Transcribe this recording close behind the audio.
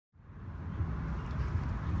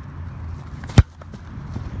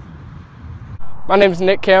My name is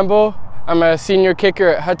Nick Campbell. I'm a senior kicker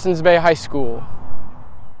at Hudson's Bay High School.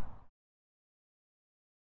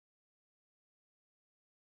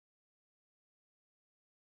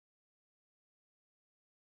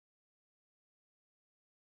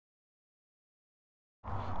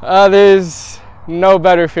 There's no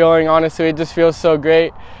better feeling, honestly. It just feels so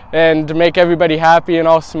great, and to make everybody happy and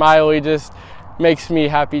all smiley just makes me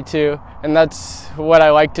happy too, and that's what I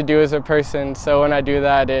like to do as a person, so when I do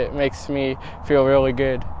that it makes me feel really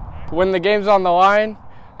good. When the game's on the line,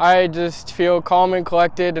 I just feel calm and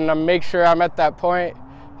collected, and I make sure I'm at that point,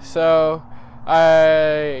 so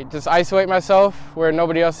I just isolate myself where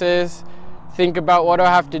nobody else is, think about what I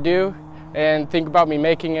have to do, and think about me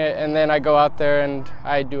making it, and then I go out there and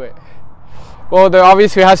I do it. Well, there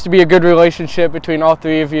obviously has to be a good relationship between all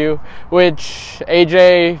three of you, which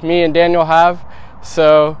AJ, me, and Daniel have,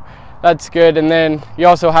 so that's good. And then you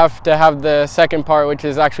also have to have the second part, which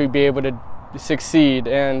is actually be able to succeed,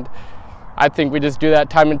 and I think we just do that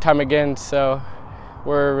time and time again, so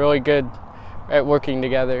we're really good at working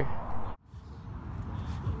together.